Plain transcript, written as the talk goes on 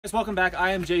Guys, welcome back.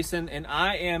 I am Jason, and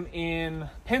I am in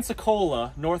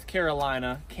Pensacola, North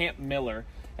Carolina, Camp Miller,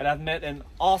 and I've met an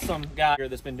awesome guy here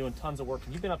that's been doing tons of work.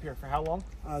 And you've been up here for how long?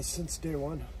 Since day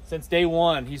one. Since day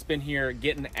one, he's been here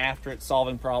getting after it,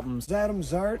 solving problems. Adam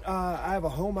Zart. I have a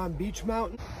home on Beach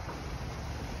Mountain.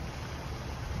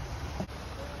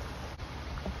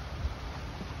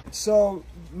 So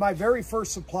my very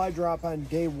first supply drop on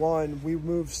day one, we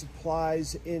moved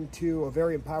supplies into a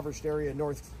very impoverished area,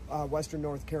 western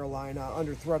North Carolina,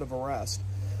 under threat of arrest.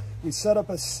 We set up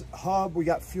a hub, we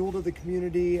got fuel to the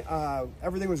community.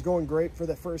 Everything was going great for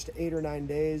the first 8 or 9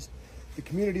 days. The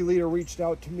community leader reached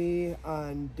out to me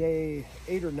on day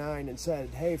 8 or 9 and said,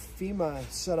 hey, FEMA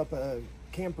set up a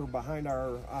camper behind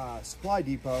our supply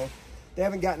depot. They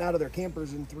haven't gotten out of their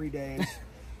campers in 3 days.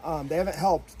 They haven't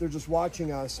helped. They're just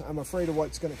watching us. I'm afraid of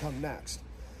what's going to come next.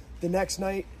 The next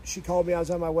night, she called me. I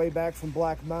was on my way back from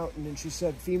Black Mountain, and she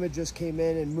said FEMA just came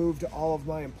in and moved all of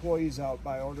my employees out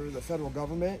by order of the federal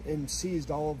government and seized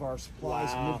all of our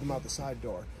supplies and moved them out the side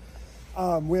door.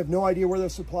 We have no idea where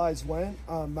those supplies went.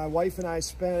 My wife and I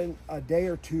spent a day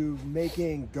or two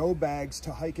making go bags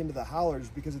to hike into the hollers,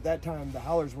 because at that time the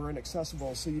hollers were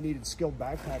inaccessible, so you needed skilled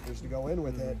backpackers to go in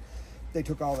with it. They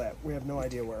took all that. We have no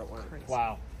idea where it went.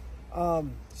 Wow.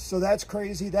 So that's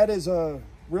crazy. That is a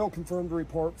real confirmed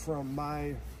report from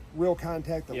my real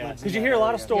contact that lives in that area. Because you hear a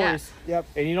lot of stories. Yeah. Yep.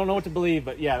 And you don't know what to believe,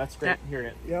 but yeah, that's great hearing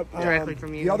it. Yep. Directly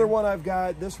from you. The other one I've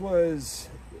got, there's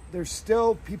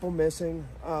still people missing.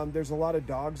 There's a lot of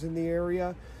dogs in the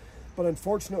area, but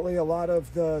unfortunately a lot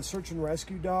of the search and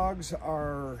rescue dogs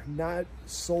are not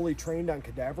solely trained on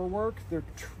cadaver work. They're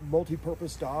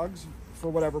multi-purpose dogs for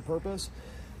whatever purpose.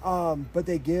 But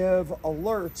they give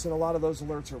alerts, and a lot of those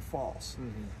alerts are false.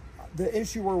 The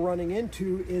issue we're running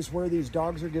into is where these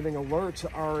dogs are giving alerts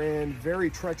are in very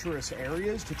treacherous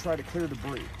areas to try to clear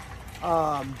debris.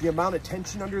 The amount of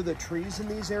tension under the trees in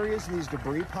these areas, in these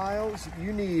debris piles,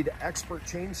 you need expert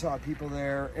chainsaw people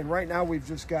there. And right now we've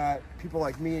just got people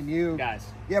like me and you. Guys.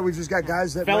 Yeah, we've just got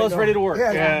guys that fellas ready to work.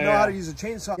 Yeah, know how to use a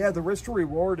chainsaw. Yeah, the risk to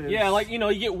reward is... Yeah, like, you know,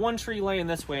 you get one tree laying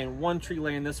this way and one tree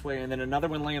laying this way and then another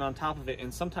one laying on top of it.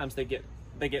 And sometimes they get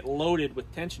loaded with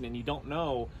tension, and you don't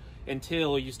know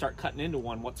until you start cutting into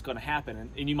one what's going to happen.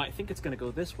 And you might think it's going to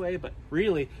go this way, but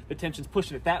really the tension's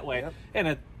pushing it that way. Yep.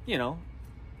 And, you know,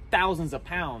 thousands of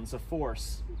pounds of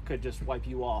force could just wipe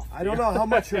you off. I don't know how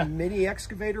much a mini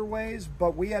excavator weighs,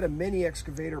 but we had a mini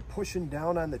excavator pushing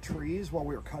down on the trees while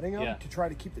we were cutting them to try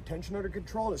to keep the tension under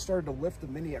control, and it started to lift the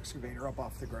mini excavator up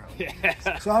off the ground. Yeah.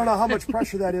 So I don't know how much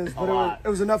pressure that is, but it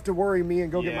was enough to worry me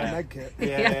and go get my med kit.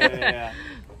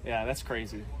 Yeah, that's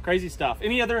crazy. Crazy stuff.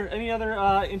 Any other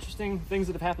interesting things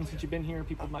that have happened since you've been here?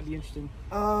 People might be interested in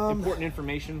important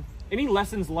information. Any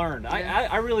lessons learned?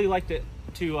 I really liked it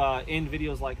to end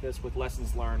videos like this with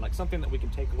lessons learned, like something that we can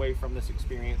take away from this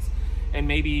experience and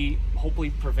maybe hopefully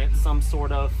prevent some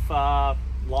sort of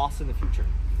loss in the future.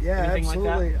 Yeah, anything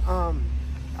absolutely. Like that?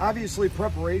 Obviously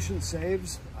preparation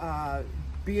saves.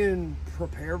 Being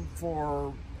prepared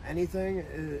for anything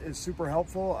is super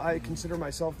helpful. I consider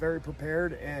myself very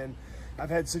prepared, and I've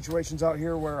had situations out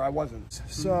here where I wasn't.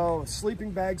 So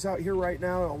sleeping bags out here right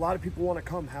now, a lot of people want to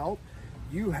come help.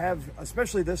 You have,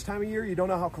 especially this time of year, you don't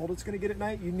know how cold it's going to get at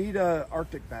night. You need a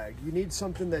Arctic bag. You need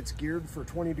something that's geared for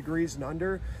 20 degrees and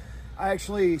under. I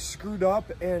actually screwed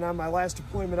up, and on my last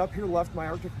deployment up here, left my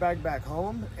Arctic bag back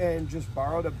home and just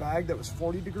borrowed a bag that was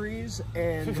 40 degrees,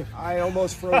 and I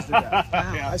almost froze to death.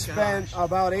 I spent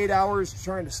about 8 hours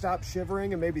trying to stop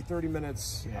shivering and maybe 30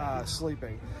 minutes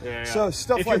sleeping. So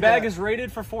stuff like that. If your bag is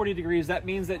rated for 40 degrees, that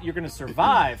means that you're going to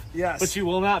survive, but you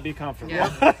will not be comfortable.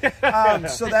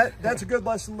 So that's a good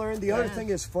lesson learned. The other thing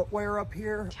is footwear up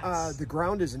here. The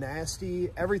ground is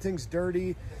nasty. Everything's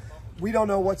dirty. We don't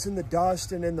know what's in the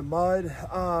dust and in the mud.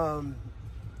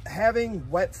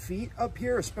 Having wet feet up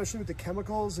here, especially with the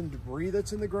chemicals and debris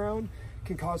that's in the ground,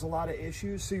 can cause a lot of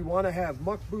issues. So you want to have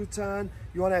muck boots on.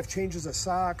 You want to have changes of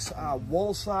socks,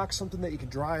 wool socks, something that you can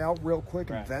dry out real quick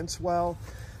and vents well.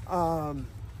 And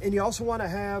you also want to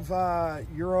have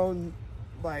your own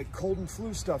like cold and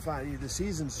flu stuff on you. The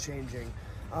season's changing.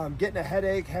 Getting a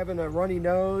headache, having a runny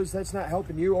nose, that's not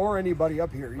helping you or anybody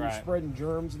up here. You're spreading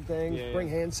germs and things. Bring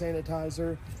hand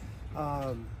sanitizer,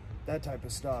 that type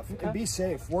of stuff. And be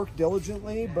safe. Work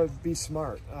diligently, but be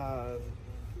smart.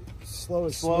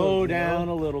 Slow down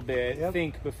a little bit.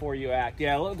 Think before you act.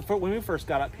 Yeah, when we first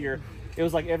got up here, it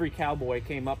was like every cowboy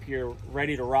came up here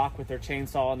ready to rock with their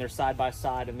chainsaw and their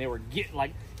side-by-side, and they were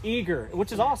eager,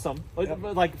 which is awesome,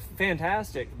 like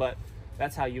fantastic, but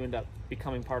that's how you end up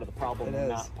becoming part of the problem and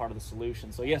not part of the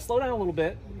solution. So yeah, slow down a little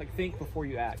bit, like think before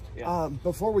you act. Yeah.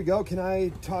 Before we go, can I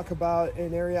talk about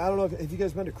an area? I don't know if you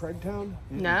guys been to Craigtown?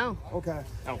 No. Okay.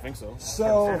 I don't think so.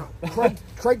 So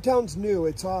Craigtown's new.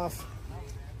 It's off.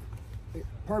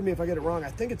 Pardon me if I get it wrong. I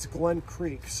think it's Glen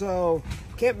Creek. So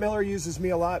Camp Miller uses me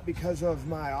a lot because of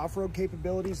my off-road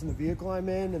capabilities and the vehicle I'm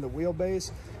in and the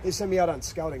wheelbase. They send me out on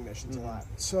scouting missions a lot.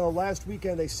 So last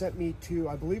weekend they sent me to,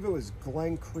 I believe it was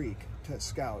Glen Creek to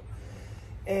scout.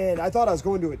 And I thought I was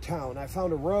going to a town. I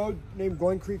found a road named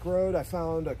Glen Creek Road. I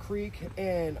found a creek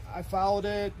and I followed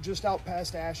it just out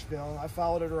past Asheville. I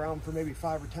followed it around for maybe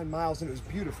 5 or 10 miles and it was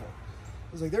beautiful.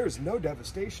 I was like, there is no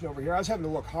devastation over here. I was having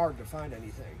to look hard to find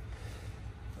anything.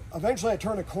 Eventually I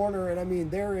turn a corner and I mean,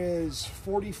 there is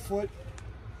 40-foot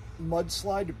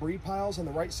mudslide debris piles on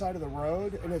the right side of the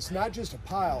road. And it's not just a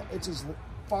pile, it's as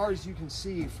far as you can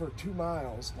see for 2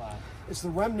 miles. Wow. It's the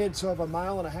remnants of a 1.5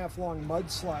 mile long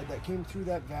mudslide that came through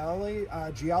that valley.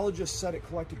 Geologists said it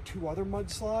collected 2 other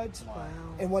mudslides. Wow.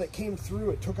 And when it came through,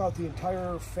 it took out the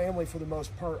entire family for the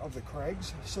most part of the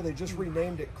Craigs. So they just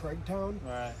renamed it Craigtown.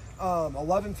 Right.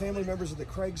 11 family members of the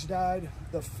Craigs died.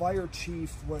 The fire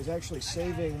chief was actually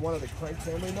saving one of the Craig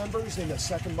family members, and the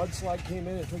second mudslide came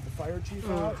in and took the fire chief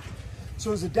out. So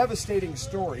it was a devastating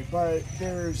story, but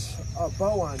there's a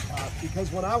bow on top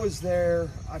because when I was there,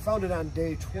 I found it on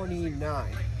day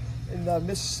 29. And the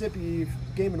Mississippi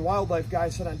Game and Wildlife guy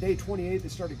said on day 28, they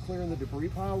started clearing the debris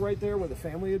pile right there where the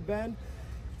family had been.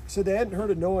 So they hadn't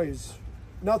heard a noise,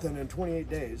 nothing in 28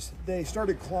 days. They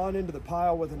started clawing into the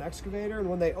pile with an excavator, and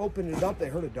when they opened it up, they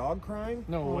heard a dog crying.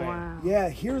 No way. Wow. Yeah,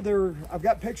 here I've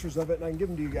got pictures of it and I can give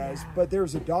them to you guys, but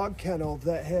there's a dog kennel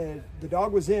that the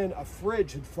dog was in, a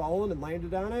fridge had fallen and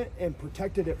landed on it and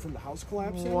protected it from the house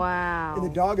collapsing. Wow. And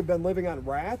the dog had been living on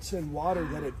rats and water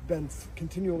that had been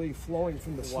continually flowing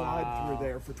from the slide through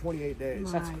there for 28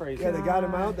 days. That's crazy. Yeah, they got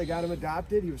him out, they got him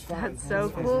adopted, he was fine. That's so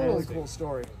It's a cool. really cool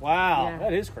story. Wow, Yeah.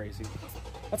 that is crazy.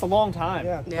 That's a long time.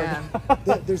 Yeah. Yeah.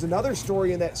 There's another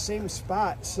story in that same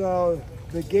spot. So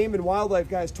the Game and Wildlife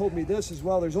guys told me this as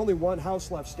well. There's only one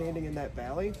house left standing in that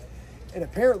valley. And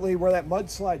apparently where that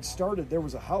mudslide started, there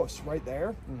was a house right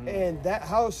there. And that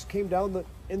house came down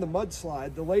in the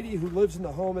mudslide. The lady who lives in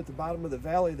the home at the bottom of the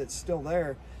valley that's still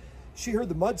there, she heard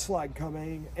the mudslide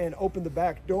coming and opened the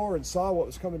back door and saw what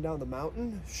was coming down the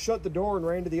mountain, shut the door and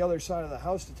ran to the other side of the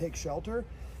house to take shelter.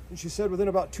 And she said within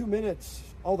about 2 minutes,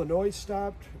 all the noise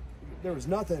stopped. There was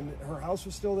nothing. Her house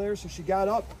was still there. So she got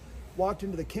up, walked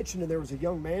into the kitchen, and there was a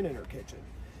young man in her kitchen.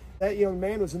 That young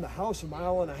man was in the house 1.5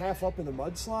 miles up in the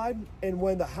mudslide. And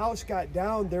when the house got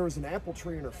down, there was an apple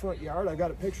tree in her front yard. I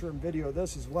got a picture and video of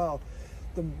this as well.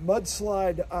 The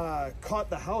mudslide caught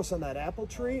the house on that apple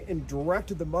tree and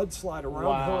directed the mudslide around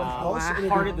her house. Wow. And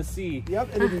Parted the sea.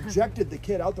 Yep, and it ejected the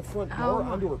kid out the front door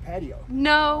onto her patio.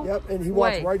 No. Yep, and he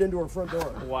walked way. right into her front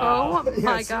door. Wow. Oh Yeah,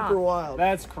 my super God. wild.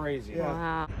 That's crazy. Yeah.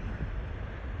 Wow.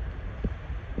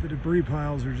 The debris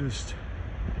piles are just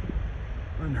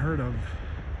unheard of.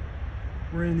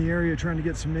 We're in the area trying to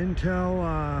get some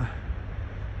intel.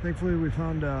 Thankfully we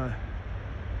found a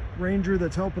ranger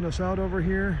that's helping us out over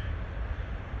here.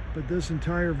 But this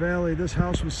entire valley, this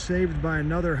house was saved by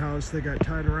another house that got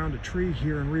tied around a tree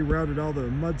here and rerouted all the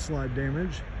mudslide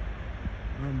damage.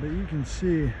 But you can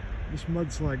see this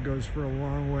mudslide goes for a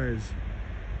long ways.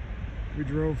 We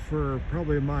drove for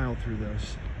probably 1 mile through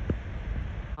this.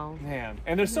 Oh. Man,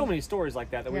 and there's so many stories like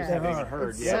that that we just Yeah. haven't even heard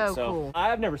It's yet. so cool.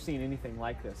 I've never seen anything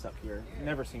like this up here.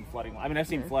 Never seen flooding. I mean, I've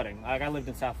seen flooding. Like I lived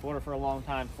in South Florida for a long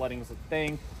time. Flooding is a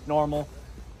thing, normal.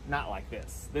 Not like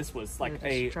this. This was like The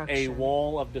a destruction.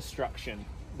 wall of destruction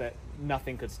that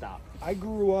nothing could stop. I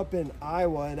grew up in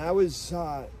Iowa, and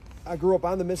I grew up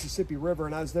on the Mississippi River,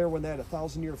 and I was there when they had a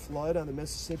 1,000-year flood on the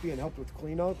Mississippi and helped with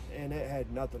cleanup, and it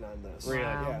had nothing on this. Really?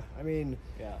 Wow. Yeah. I mean,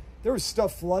 Yeah. there was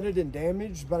stuff flooded and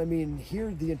damaged, but I mean,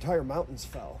 here the entire mountains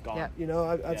fell. Gone. Yep. You know,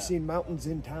 I've Yeah. seen mountains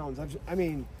in towns. I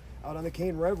mean, out on the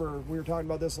Cane River, we were talking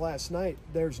about this last night.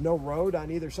 There's no road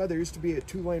on either side. There used to be a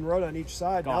 2-lane road on each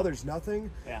side. Now Gone. there's nothing.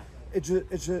 Yeah.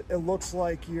 It looks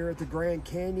like you're at the Grand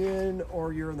Canyon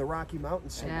or you're in the Rocky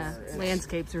Mountains Yeah. somewhere. It's-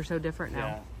 Landscapes are so different now.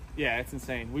 Yeah. Yeah, it's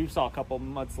insane. We saw a couple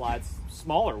mudslides,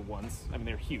 smaller ones. I mean,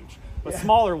 they're huge, but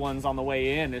smaller ones on the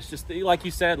way in. It's just like you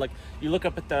said. Like you look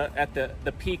up at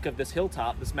the peak of this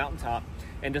hilltop, this mountaintop,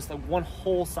 and just like one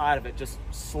whole side of it just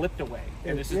slipped away,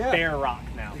 and it's just Yeah. bare rock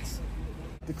now.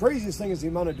 The craziest thing is the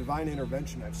amount of divine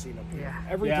intervention I've seen up here. Yeah.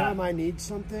 Every Yeah. time I need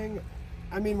something,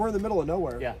 I mean, we're in the middle of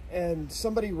nowhere. Yeah. And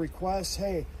somebody requests,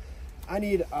 hey, I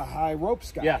need a high rope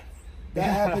scout. Yeah. That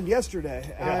happened yesterday.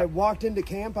 Yeah. I walked into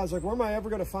camp. I was like, where am I ever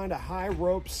going to find a high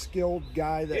rope skilled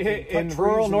guy that can cut in trees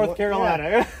rural and North Carolina?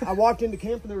 Yeah. I walked into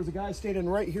camp and there was a guy standing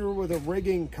right here with a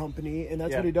rigging company, and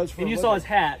that's what he does for And a you living. saw his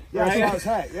hat, Yeah, right? I saw his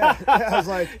hat. Yeah. I was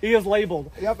like, he is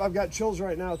labeled. yep, I've got chills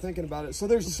right now thinking about it. So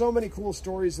there's so many cool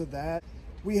stories of that.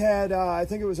 We had, I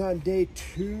think it was on day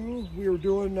 2, we were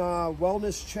doing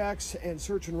wellness checks and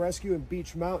search and rescue in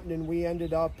Beach Mountain, and we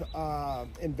ended up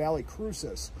in Valley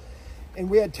Crucis. And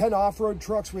we had 10 off-road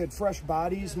trucks, we had fresh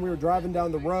bodies, and we were driving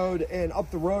down the road, and up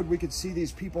the road we could see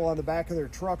these people on the back of their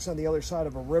trucks on the other side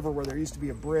of a river where there used to be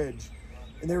a bridge,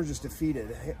 and they were just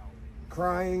defeated,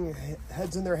 crying,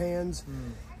 heads in their hands.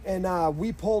 And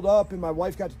we pulled up, and my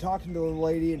wife got to talking to the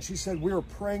lady, and she said, we were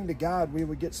praying to God we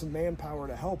would get some manpower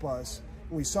to help us.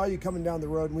 And we saw you coming down the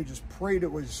road, and we just prayed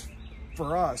it was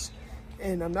for us.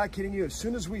 And I'm not kidding you, as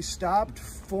soon as we stopped,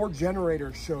 4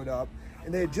 generators showed up,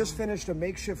 and they had just finished a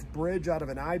makeshift bridge out of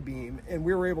an I-beam, and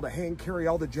we were able to hand carry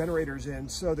all the generators in.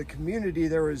 So the community,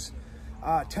 there was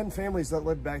 10 families that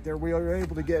lived back there. We were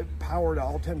able to get power to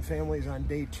all 10 families on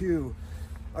day 2,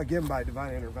 again by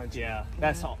divine intervention. Yeah,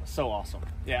 that's so awesome.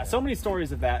 Yeah, so many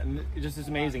stories of that, and it just is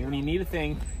amazing. When you need a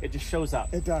thing, it just shows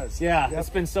up. It does. Yeah, Yep. It's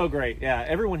been so great. Yeah,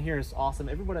 everyone here is awesome.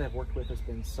 Everybody I've worked with has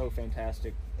been so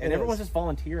fantastic. And everyone's just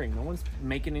volunteering. No one's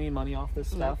making any money off this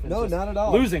stuff. It's No, just not at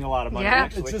all. Losing a lot of money, Yeah.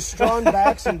 actually. It's just strong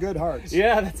backs and good hearts.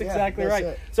 Yeah, that's exactly that's right.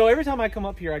 it. So every time I come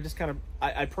up here, I just kind of,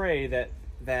 I pray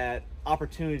that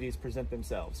opportunities present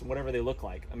themselves, whatever they look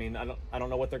like. I mean, I don't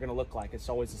know what they're going to look like. It's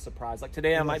always a surprise. Like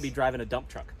today, I might be driving a dump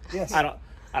truck. Yes. I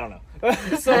don't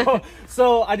know.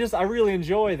 so I really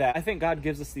enjoy that. I think God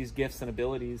gives us these gifts and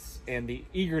abilities and the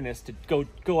eagerness to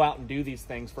go out and do these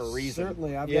things for a reason.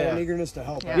 Certainly, I've got an eagerness to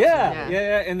help. Yeah,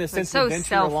 and the sense so of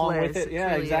adventure along with selfless. it. Yeah,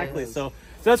 It really exactly. is. So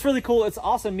that's really cool. It's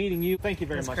awesome meeting you. Thank you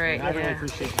very That's much, great, man. I really yeah.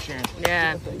 appreciate you sharing.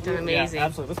 Yeah, you're doing amazing. Yeah,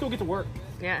 absolutely. Let's go get to work.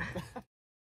 Yeah.